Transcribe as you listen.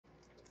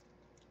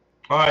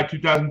All right,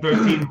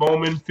 2013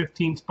 Bowman,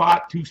 15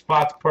 spot, 2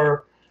 spots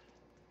per,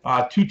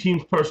 2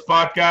 teams per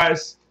spot,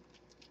 guys.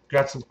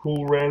 Got some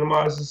cool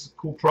randomizers,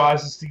 cool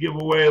prizes to give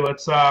away.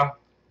 Let's put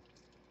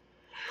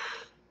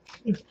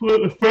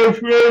the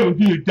first round. We'll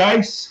do the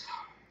dice.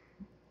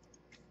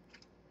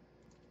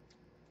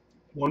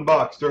 1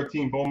 box,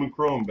 13 Bowman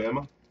Chrome,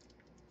 Bama.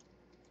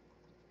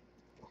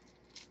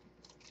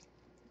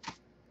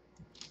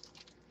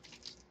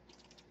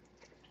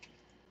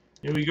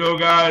 Here we go,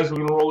 guys. We're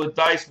going to roll the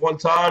dice one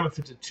time. If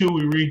it's a 2,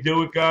 we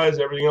redo it, guys.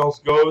 Everything else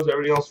goes.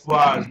 Everything else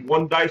flies.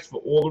 1 dice for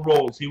all the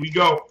rolls. Here we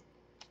go.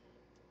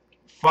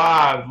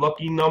 5.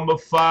 Lucky number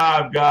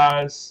 5,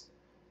 guys.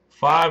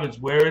 5 is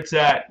where it's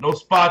at. No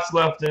spots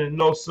left in it.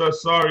 No, sir.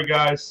 Sorry,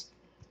 guys.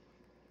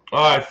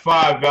 All right,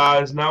 5,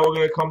 guys. Now we're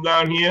going to come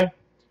down here.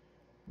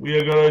 We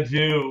are going to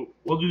do,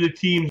 we'll do the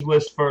teams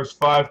list first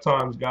 5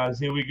 times, guys.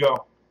 Here we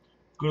go.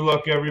 Good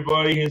luck,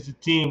 everybody. Here's the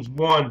teams.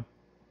 1,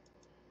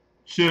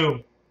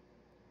 2,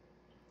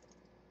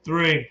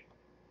 3,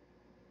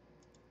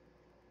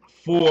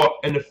 4,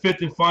 and the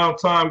 5th and final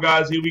time,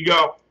 guys. Here we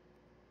go.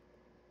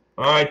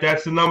 Alright,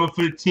 that's the number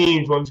for the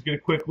teams. Let's get a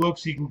quick look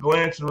so you can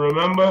glance and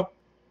remember.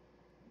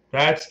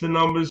 That's the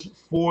numbers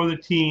for the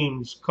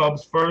teams.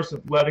 Cubs first,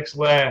 Athletics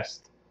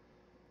last.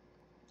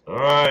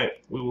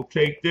 Alright, we will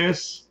take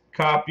this,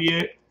 copy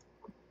it.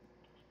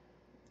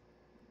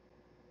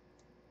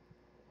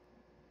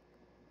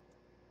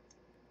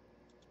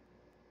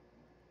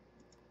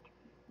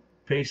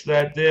 Paste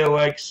that there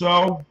like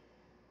so.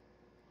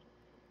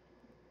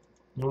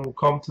 Then we'll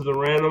come to the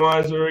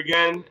randomizer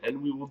again,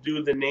 and we will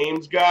do the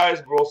names,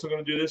 guys. We're also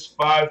going to do this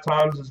 5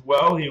 times as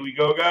well. Here we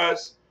go,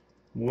 guys.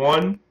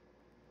 1,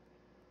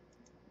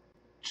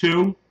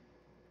 2,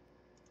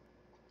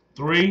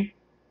 3,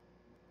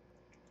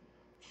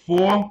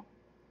 4,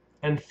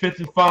 and 5th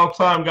and final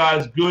time,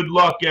 guys. Good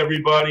luck,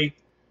 everybody.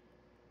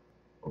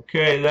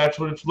 Okay, that's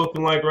what it's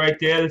looking like right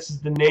there. This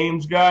is the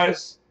names,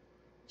 guys.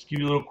 Just give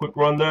you a little quick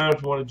rundown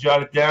if you want to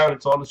jot it down.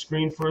 It's on the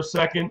screen for a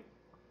second.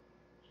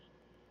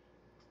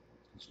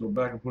 Let's go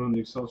back and put in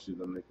the Excel sheet,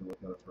 then they can look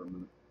at it for a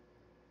minute.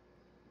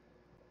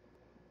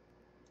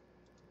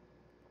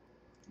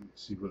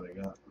 Let's see what they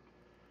got.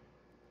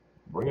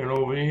 Bring it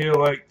over here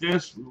like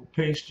this. We'll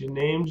paste your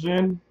names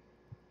in.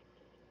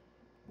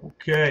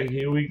 Okay,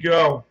 here we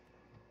go.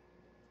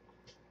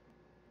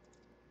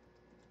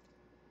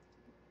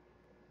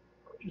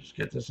 Just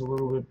get this a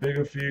little bit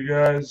bigger for you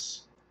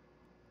guys.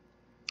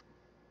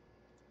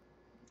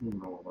 No,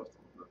 left a little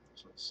bit,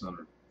 so it's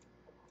centered.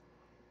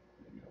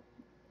 There you go.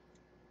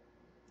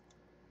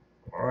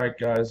 Alright,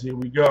 guys, here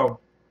we go.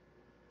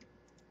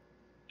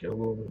 Get a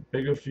little bit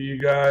bigger for you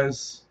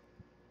guys.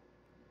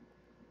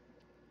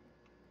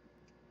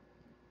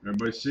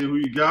 Everybody see who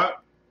you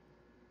got?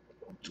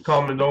 It's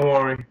coming, don't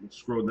worry. We'll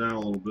scroll down a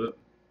little bit.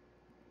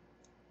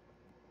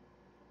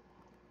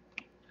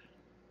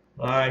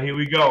 Alright, here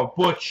we go.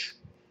 Butch,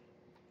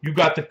 you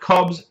got the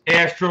Cubs,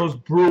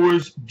 Astros,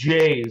 Brewers,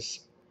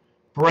 Jays.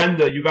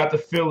 Brenda, you got the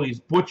Phillies.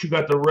 Butch, you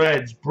got the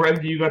Reds.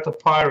 Brenda, you got the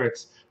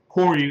Pirates.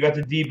 Corey, you got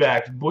the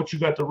D-backs. Butch, you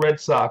got the Red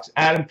Sox.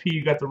 Adam P,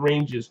 you got the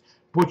Rangers.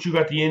 Butch, you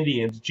got the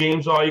Indians.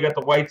 James R, you got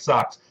the White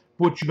Sox.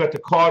 Butch, you got the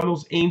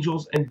Cardinals,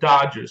 Angels, and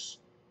Dodgers.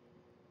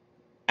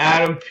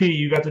 Adam P,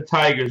 you got the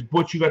Tigers.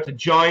 Butch, you got the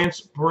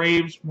Giants,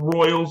 Braves,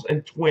 Royals,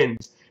 and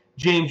Twins.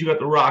 James, you got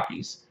the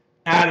Rockies.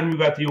 Adam, you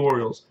got the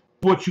Orioles.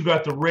 Butch, you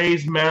got the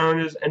Rays,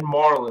 Mariners, and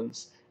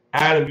Marlins.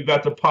 Adam, you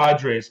got the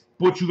Padres.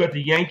 Butch, you got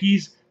the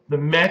Yankees, the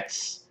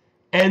Mets,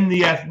 and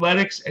the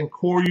Athletics. And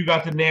Corey, you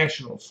got the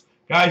Nationals.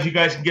 Guys, you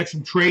guys can get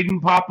some trading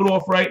popping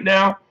off right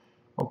now.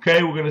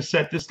 Okay, we're going to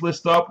set this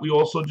list up. We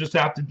also just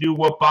have to do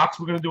what box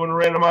we're going to do in the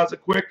randomizer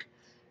quick.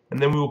 And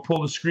then we will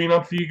pull the screen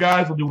up for you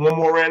guys. We'll do one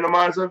more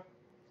randomizer.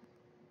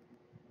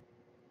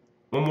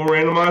 One more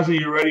randomizer.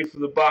 You ready for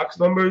the box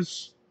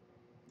numbers?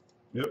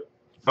 Yep.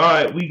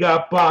 Alright, we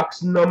got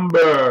box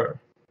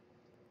number.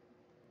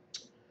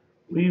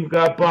 We've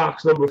got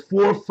box number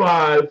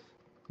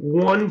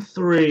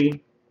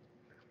 4513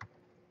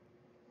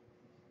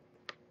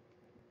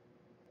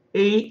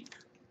 8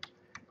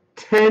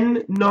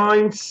 10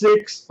 9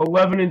 6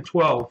 11 and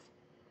 12.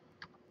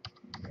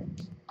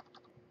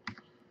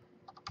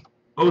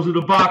 Those are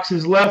the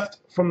boxes left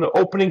from the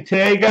opening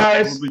today,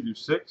 guys. What did we do,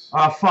 6?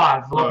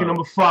 5. Lucky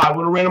number 5.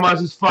 We're going to randomize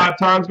this 5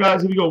 times,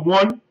 guys. Here we go.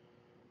 1,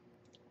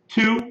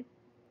 2,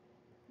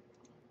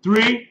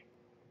 3,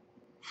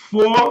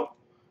 4.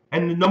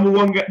 And the number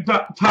 1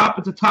 top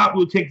at the top,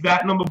 we'll take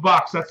that number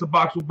box. That's the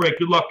box we'll break.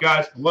 Good luck,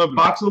 guys. 11.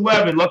 Box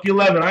 11. Lucky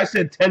 11. I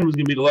said 10 was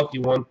going to be the lucky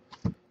one.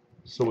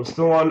 So we're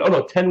still on. Oh,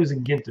 no. 10 was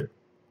in Ginter.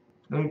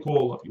 I didn't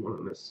call a lucky one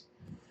on this.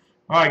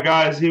 All right,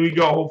 guys. Here we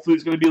go. Hopefully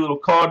it's going to be a little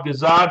card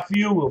gazad for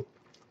you. We'll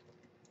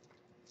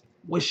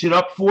wish it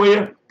up for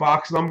you.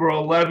 Box number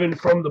 11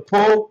 from the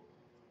pull.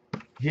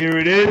 Here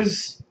it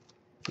is.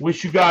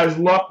 Wish you guys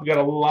luck. We got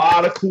a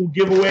lot of cool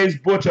giveaways.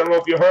 Butch, I don't know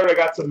if you heard, I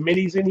got some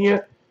minis in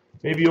here.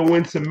 Maybe you'll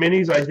win some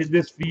minis. I did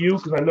this for you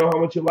because I know how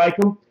much you like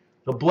them.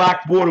 The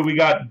black border, we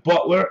got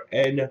Butler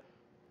and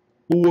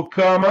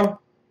Uwakama.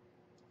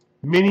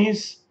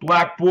 Minis,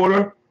 black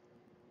border.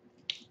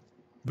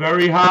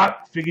 Very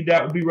hot. Figured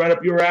that would be right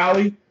up your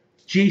alley.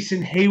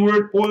 Jason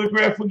Hayward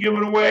autograph we're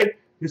giving away.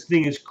 This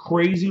thing is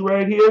crazy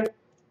right here.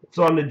 It's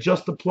on the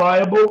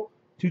Justifiable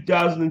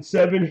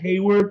 2007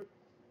 Hayward.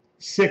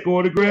 Sick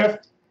autograph.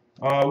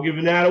 We're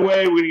giving that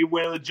away. We're going to give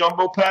away the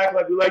jumbo pack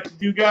like we like to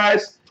do,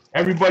 guys.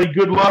 Everybody,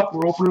 good luck.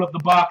 We're opening up the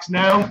box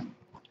now.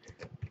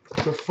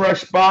 It's a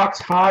fresh box.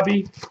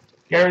 Hobby.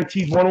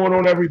 Guaranteed 1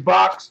 on every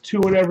box,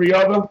 2 in every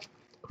other.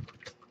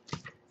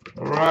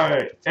 All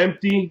right.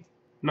 Empty.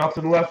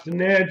 Nothing left in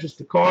there. Just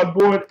the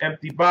cardboard.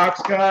 Empty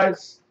box,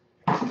 guys.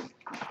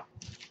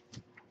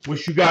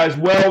 Wish you guys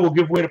well. We'll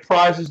give away the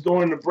prizes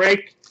during the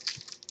break.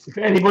 If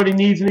anybody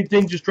needs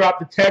anything, just drop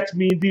the text.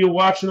 Me and Dee are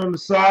watching on the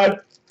side.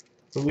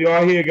 And we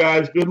are here,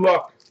 guys. Good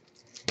luck.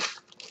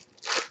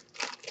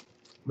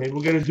 Maybe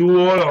we're going to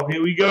do auto.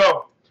 Here we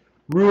go.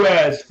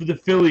 Ruiz for the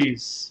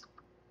Phillies.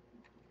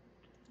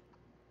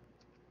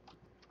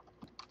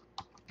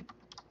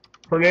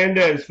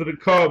 Hernandez for the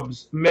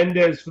Cubs.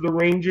 Mendez for the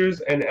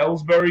Rangers. And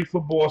Ellsbury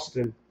for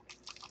Boston.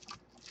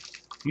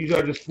 These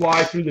are just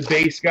fly through the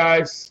base,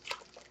 guys.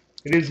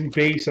 It isn't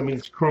base. I mean,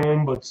 it's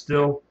chrome, but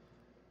still.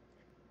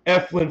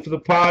 Eflin for the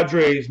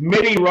Padres.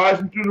 Minnie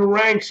rising through the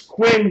ranks.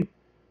 Quinn,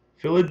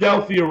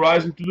 Philadelphia,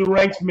 rising through the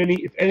ranks.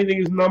 Minnie, if anything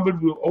is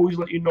numbered, we'll always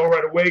let you know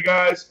right away,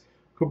 guys.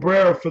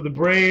 Cabrera for the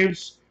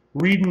Braves.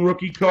 Reedon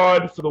rookie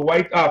card for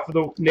the for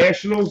the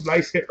Nationals.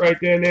 Nice hit right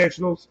there,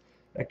 Nationals.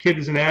 That kid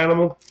is an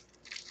animal.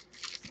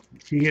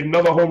 He hit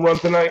another home run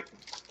tonight.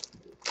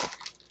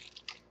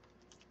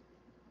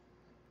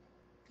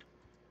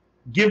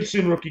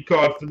 Gibson rookie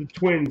card for the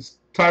Twins.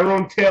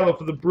 Tyrone Taylor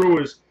for the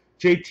Brewers.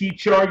 JT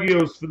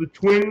Chargios for the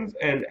Twins.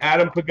 And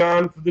Adam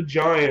Pagan for the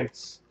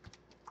Giants.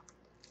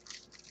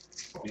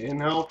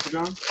 Inhale,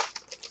 Pagan.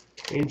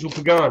 Angel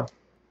Pagan.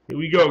 Here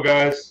we go,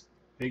 guys.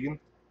 Pagan.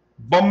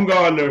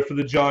 Bumgarner for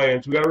the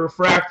Giants. We got a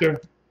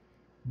refractor.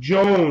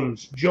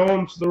 Jones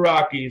for the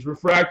Rockies.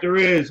 Refractor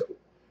is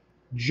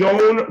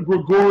Joan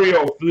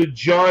Gregorio for the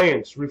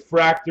Giants.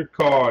 Refractor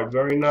card.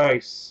 Very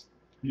nice.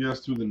 He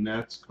asked who the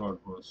Nats card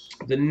was.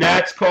 The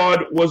Nats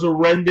card was a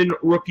Rendon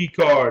rookie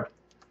card.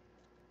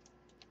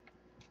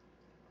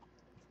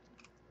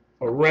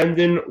 A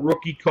Rendon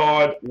rookie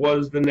card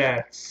was the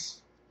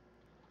Nats.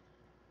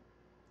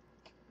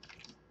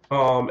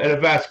 And a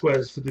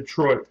Vasquez for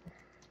Detroit.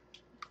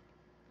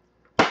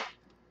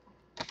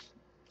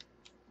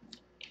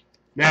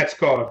 Nats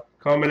card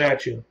coming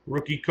at you.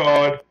 Rookie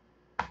card.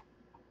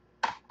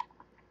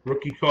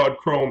 Rookie card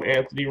chrome,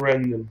 Anthony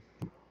Rendon.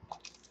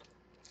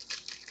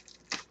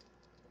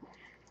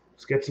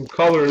 Let's get some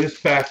color in this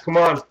pack. Come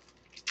on.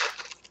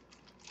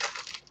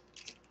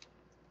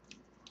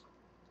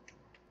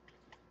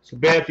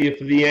 Sabathia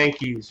for the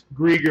Yankees.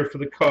 Grieger for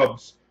the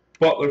Cubs.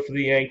 Butler for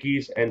the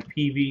Yankees. And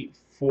Peavy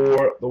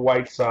for the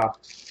White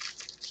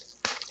Sox.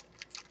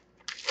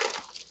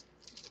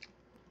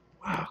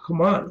 Wow,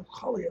 come on.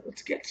 Collier,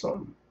 let's get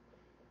some.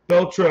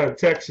 Beltran,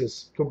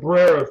 Texas.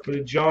 Cabrera for the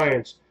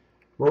Giants.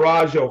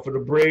 Marajo for the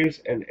Braves.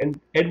 And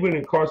Edwin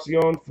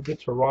Encarnacion for the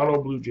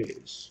Toronto Blue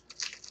Jays.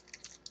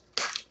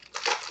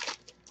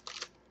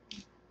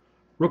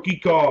 Rookie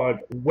card,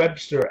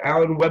 Webster,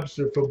 Allen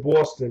Webster for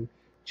Boston.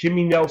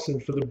 Jimmy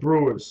Nelson for the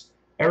Brewers.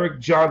 Eric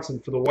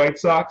Johnson for the White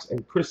Sox.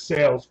 And Chris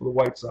Sales for the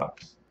White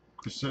Sox.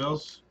 Chris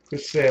Sales?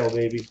 Chris Sale,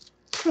 baby.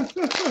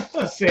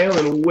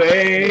 Sailing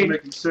away.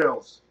 Making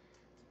sales.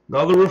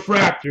 Another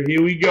refractor.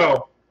 Here we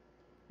go.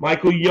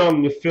 Michael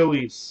Young, the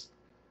Phillies.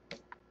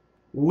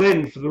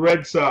 Lynn for the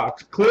Red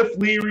Sox. Cliff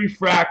Lee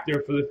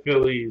refractor for the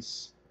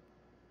Phillies.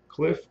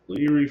 Cliff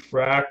Lee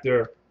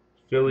refractor,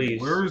 Phillies.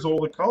 Where is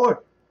all the color?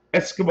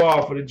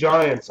 Escobar for the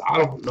Giants. I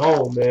don't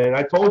know, man.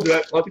 I told you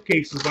that other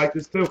cases like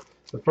this too.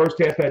 The first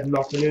half had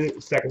nothing in it.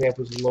 The second half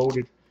was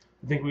loaded.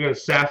 I think we got a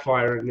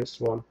sapphire in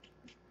this one.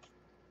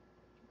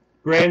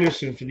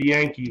 Granderson for the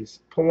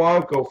Yankees.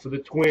 Polanco for the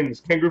Twins.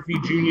 Ken Griffey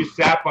Jr.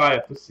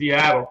 sapphire for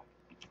Seattle.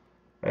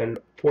 And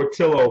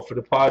Portillo for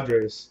the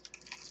Padres.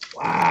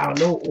 Wow,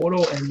 no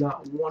auto and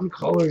not one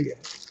color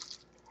yet.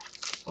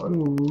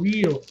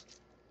 Unreal.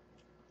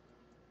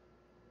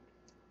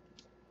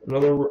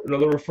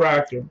 Another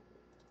refractor.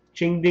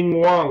 Ching-Ding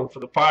Wang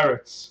for the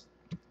Pirates.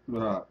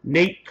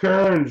 Nate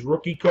Kearns,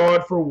 rookie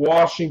card for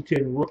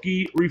Washington.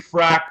 Rookie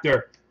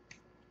refractor.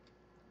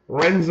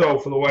 Renzo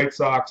for the White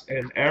Sox.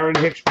 And Aaron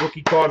Hicks,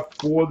 rookie card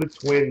for the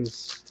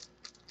Twins.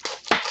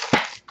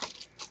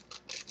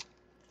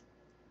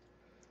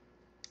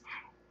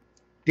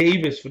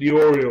 Davis for the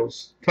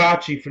Orioles.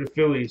 Tachi for the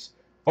Phillies.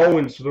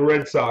 Owens for the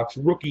Red Sox.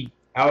 Rookie,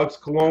 Alex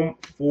Colomé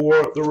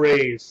for the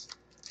Rays.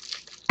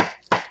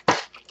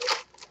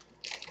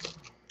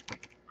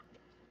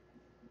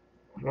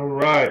 All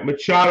right,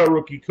 Machado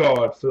rookie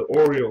card for the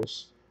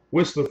Orioles.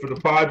 Whistler for the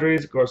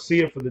Padres.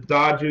 Garcia for the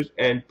Dodgers.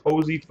 And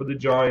Posey for the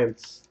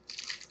Giants.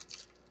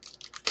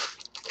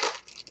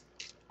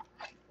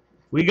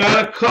 We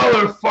got a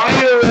color,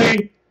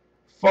 finally!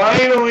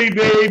 Finally,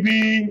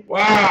 baby!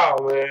 Wow,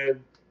 man.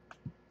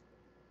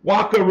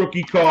 Waka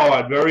rookie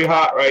card. Very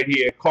hot right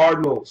here.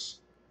 Cardinals.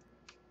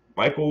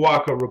 Michael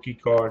Waka rookie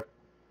card.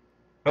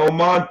 El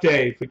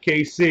Monte for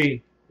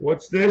KC.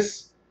 What's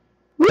this?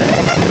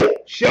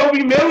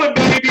 Shelby Miller,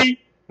 baby.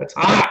 That's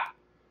hot.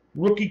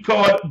 Rookie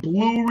card,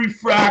 blue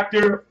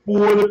refractor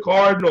for the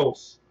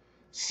Cardinals.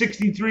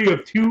 63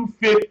 of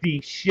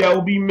 250,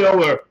 Shelby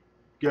Miller.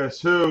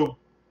 Guess who?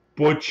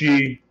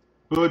 Butchie.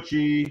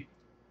 Butchie.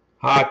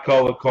 Hot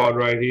color card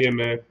right here,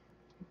 man.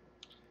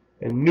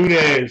 And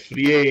Nunez for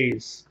the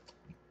A's.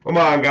 Come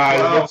on,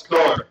 guys. Let's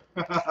go.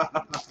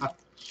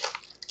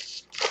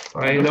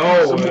 I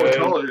know, Some more man.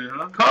 color here,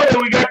 huh?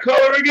 Color, we got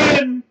color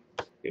again.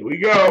 Here we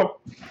go.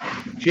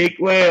 Jake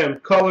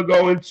Lamb, color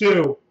going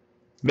to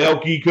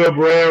Melky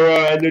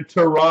Cabrera and the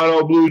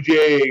Toronto Blue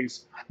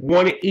Jays.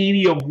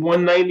 180 of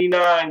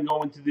 199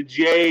 going to the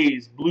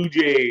Jays, Blue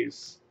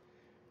Jays.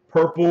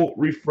 Purple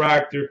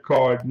refractor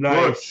card.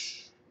 Nice. Butch.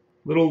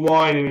 Little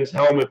line in his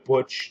helmet,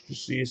 Butch,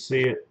 just so you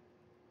see it.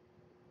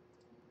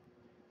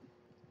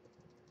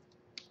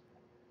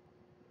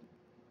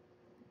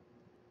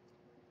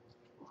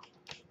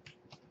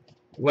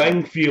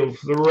 Langfield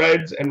for the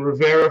Reds and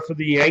Rivera for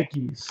the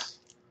Yankees.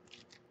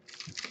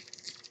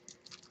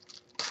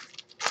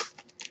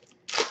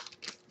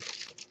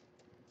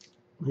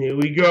 Here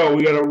we go.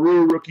 We got a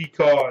Rue rookie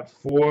card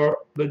for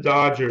the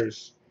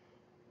Dodgers.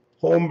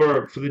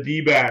 Holmberg for the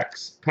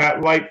D-backs.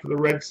 Pat Light for the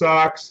Red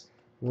Sox.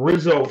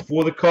 Rizzo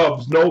for the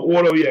Cubs. No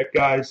auto yet,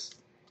 guys.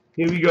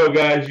 Here we go,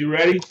 guys. You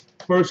ready?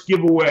 First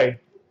giveaway.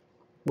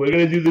 We're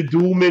going to do the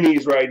dual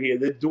minis right here.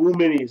 The dual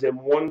minis in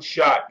one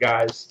shot,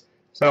 guys.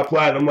 That's how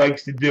Platinum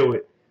likes to do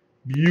it.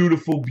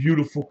 Beautiful,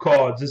 beautiful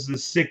cards. This is a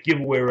sick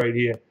giveaway right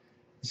here.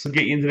 This will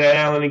get you into that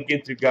Allen and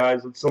Ginter,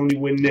 guys. Let somebody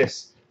win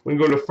this. We're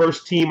going to go to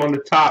first team on the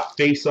top,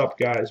 face up,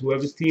 guys.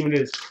 Whoever's team it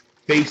is,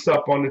 face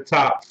up on the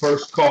top.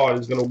 First card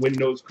is going to win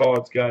those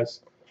cards,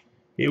 guys.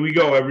 Here we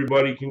go,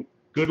 everybody.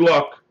 Good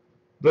luck.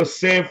 The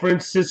San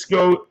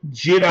Francisco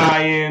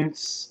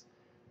Giants.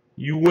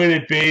 You win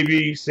it,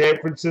 baby. San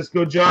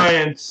Francisco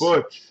Giants.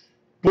 Butch.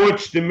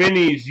 Butch, the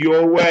minis,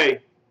 your way.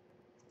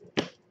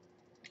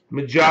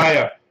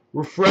 Majaya.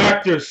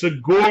 Refractor,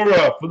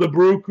 Segura for the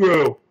Brew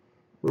Crew.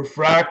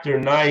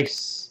 Refractor,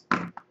 nice.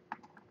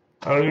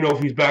 I don't even know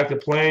if he's back to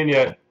playing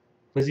yet.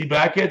 Is he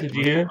back yet? Did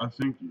you hear? I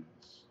think he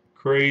is.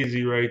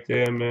 Crazy right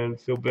there, man.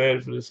 Feel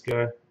bad for this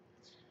guy.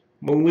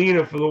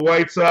 Molina for the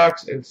White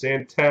Sox and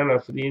Santana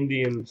for the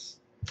Indians.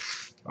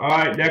 All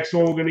right, next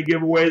one we're going to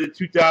give away the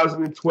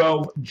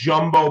 2012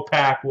 Jumbo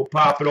Pack. We'll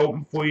pop it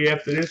open for you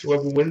after this,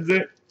 whoever wins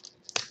it.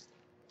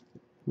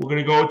 We're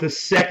going to go with the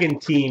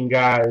second team,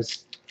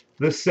 guys.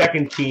 The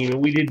second team,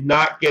 and we did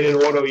not get an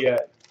auto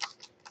yet.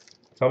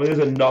 Tell me there's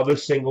another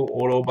single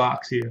auto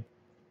box here.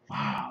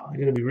 Wow, they're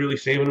going to be really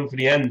saving them for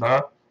the end,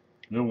 huh?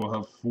 Then we'll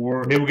have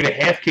 4. Maybe we'll get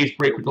a half case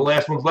break with the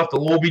last ones left.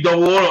 They'll all be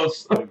double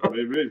autos.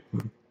 Maybe.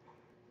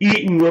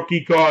 Eaton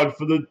rookie card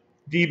for the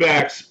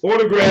D-backs.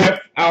 Autograph,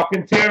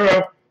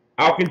 Alcantara.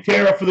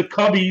 Alcantara for the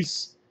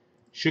Cubbies.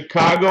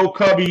 Chicago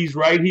Cubbies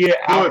right here.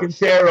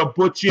 Alcantara,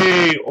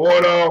 Butchie,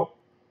 auto.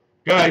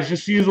 Guys,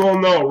 just so you all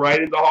know,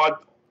 right into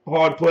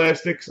hard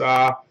plastics,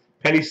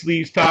 penny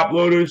sleeves, top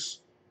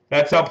loaders.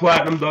 That's how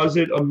Platinum does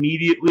it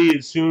immediately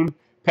as soon.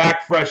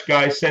 Pack fresh,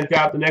 guys. Sent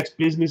out the next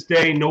business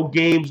day. No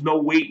games, no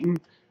waiting.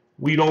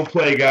 We don't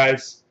play,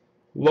 guys.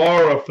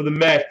 Laura for the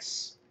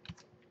Mets.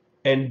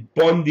 And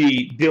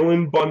Bundy,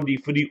 Dylan Bundy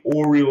for the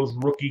Orioles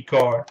rookie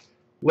card.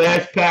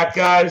 Last pack,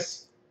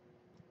 guys.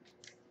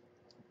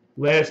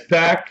 Last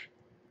pack.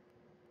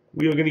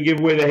 We are going to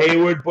give away the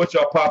Hayward. Butch,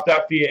 I'll pop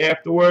that for you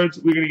afterwards.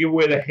 We're going to give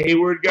away the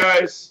Hayward,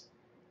 guys.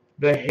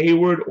 The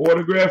Hayward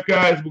autograph,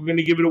 guys. We're going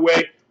to give it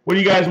away. What do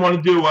you guys want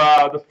to do?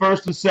 The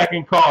first or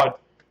second card?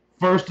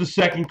 First or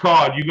second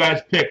card. You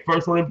guys pick.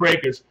 First one in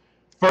breakers.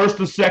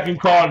 First or second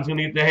card is going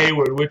to get the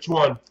Hayward. Which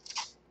one?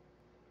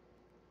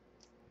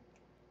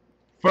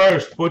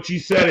 First.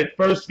 Butchie said it.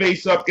 First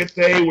face up gets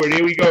the Hayward.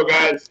 Here we go,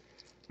 guys.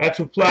 That's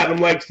what Platinum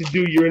likes to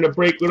do. You're in a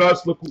break with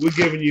us. Look what we're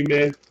giving you,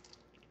 man.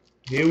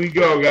 Here we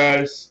go,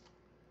 guys.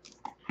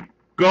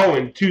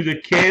 Going to the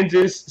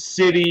Kansas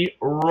City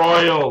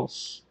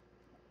Royals.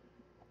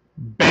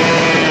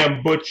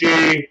 Bam!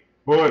 Butchie.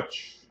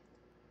 Butch.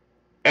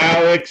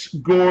 Alex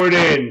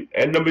Gordon.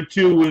 And number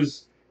 2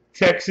 was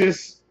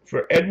Texas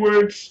for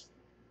Edwards.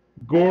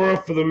 Gora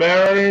for the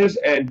Mariners.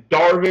 And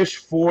Darvish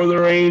for the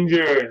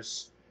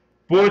Rangers.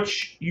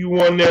 Butch, you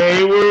won the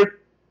Hayward.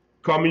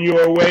 Coming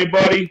your way,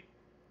 buddy.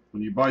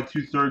 When you buy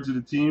 2/3 of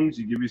the teams,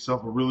 you give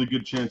yourself a really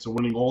good chance of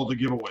winning all the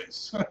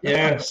giveaways.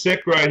 Yeah,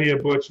 sick right here,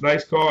 Butch.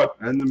 Nice card.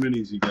 And the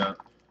minis you got.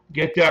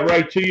 Get that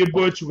right to you,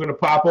 Butch. We're going to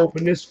pop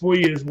open this for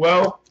you as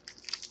well.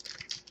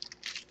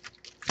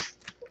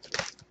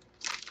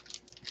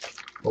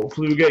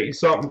 Hopefully we get you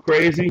something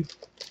crazy.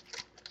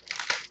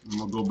 And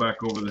we'll go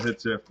back over the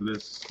hits after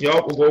this.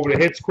 Yup, we'll go over the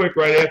hits quick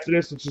right after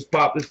this. Let's just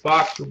pop this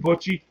box for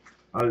Butchie.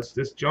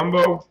 This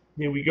jumbo.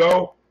 Here we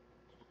go.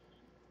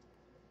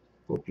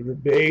 Go to the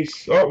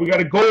base. Oh, we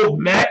got a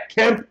gold Matt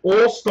Kemp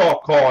All-Star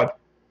card.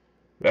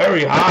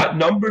 Very hot.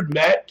 Numbered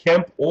Matt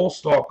Kemp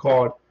All-Star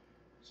card.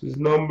 This is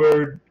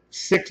numbered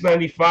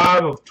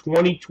 695 of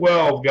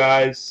 2012,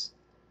 guys.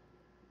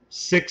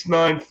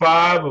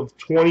 695 of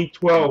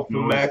 2012 You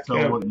for always Matt tell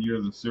Kemp. what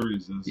year the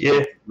series is.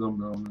 Yeah. Them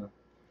down there.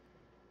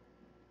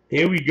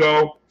 Here we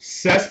go.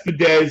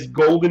 Cespedes,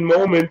 Golden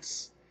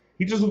Moments.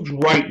 He just looks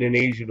right in an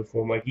A's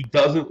uniform. Like, he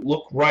doesn't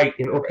look right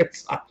in a Red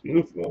Sox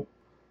uniform.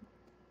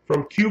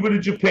 From Cuba to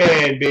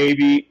Japan,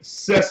 baby.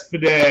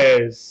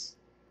 Cespedes.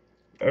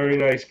 Very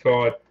nice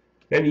card.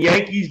 Then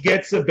Yankees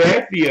get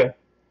Sabathia.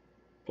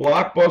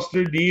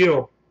 Blockbuster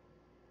deal.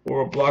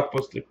 Or a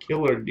blockbuster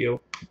killer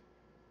deal.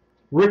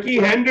 Ricky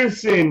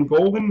Henderson.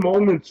 Golden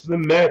Moments for the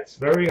Mets.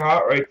 Very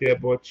hot right there,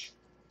 Butch.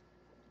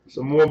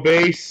 Some more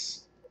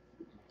base.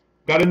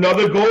 Got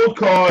another gold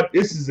card.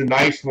 This is a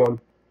nice one.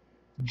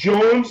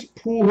 Jones,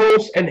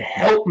 Pujols, and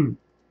Helton.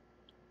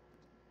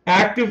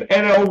 Active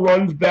NL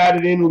runs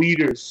batted in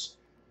leaders.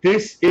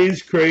 This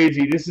is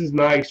crazy. This is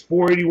nice.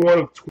 481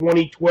 of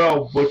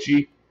 2012,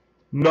 Butchie.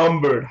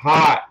 Numbered.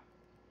 Hot.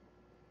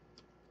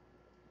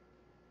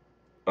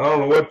 I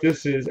don't know what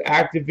this is.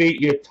 Activate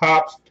your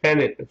Topps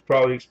pennant. It's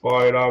probably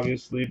expired,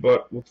 obviously,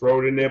 but we'll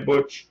throw it in there,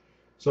 Butch.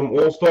 Some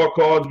All-Star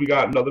cards. We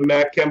got another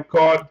Matt Kemp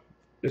card.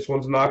 This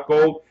one's not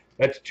gold.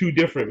 That's two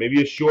different.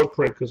 Maybe a short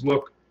print, because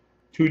look,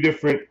 two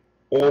different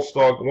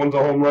All-Star. One's a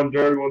home run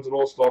derby, one's an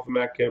All-Star for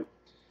Matt Kemp.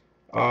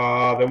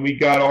 Then we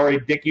got R.A.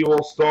 Dickey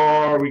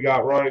All-Star. We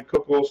got Ryan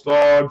Cook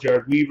All-Star,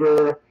 Jared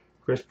Weaver,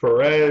 Chris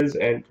Perez,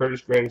 and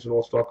Curtis Granderson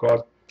All-Star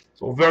card.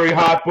 So very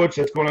hot, Butch.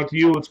 That's going on to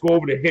you. Let's go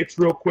over the hits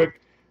real quick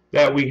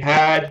that we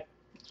had.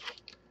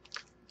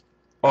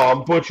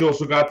 Butch, you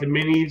also got the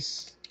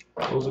minis.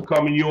 Those are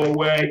coming your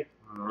way.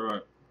 All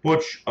right.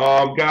 Butch,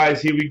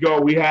 guys, here we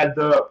go. We had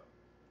the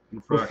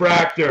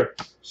Refractor,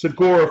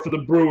 Segura for the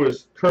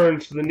Brewers,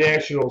 Kearns for the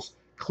Nationals,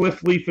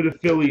 Cliff Lee for the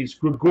Phillies,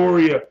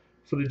 Gregoria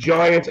for the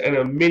Giants, and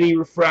a mini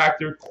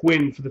Refractor,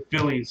 Quinn for the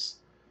Phillies.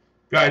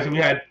 Guys, and we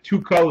had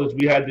two colors.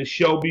 We had the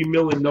Shelby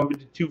Millen numbered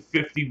to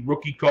 250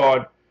 rookie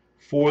card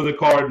for the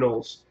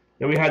Cardinals.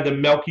 Then we had the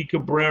Melky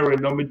Cabrera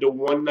numbered to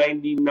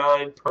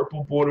 199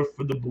 purple border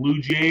for the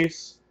Blue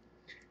Jays.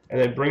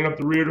 And then bringing up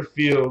the rear of the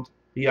field,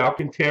 the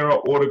Alcantara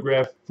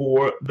autograph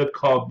for the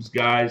Cubs,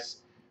 guys.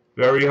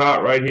 Very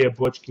hot right here,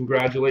 Butch.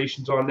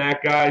 Congratulations on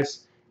that,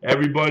 guys.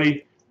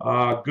 Everybody,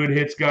 good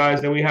hits,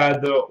 guys. Then we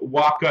had the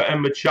Waka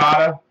and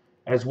Machado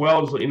as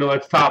well. So, you know,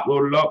 that's top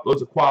loaded up.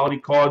 Those are quality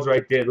cards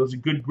right there. Those are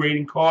good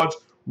grading cards.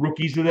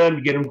 Rookies of them.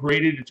 You get them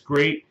graded. It's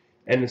great.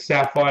 And the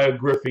Sapphire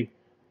Griffey.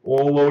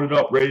 All loaded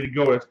up, ready to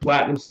go. That's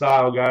platinum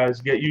style,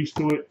 guys. Get used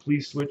to it.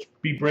 Please switch.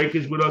 Be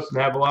breakers with us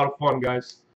and have a lot of fun, guys.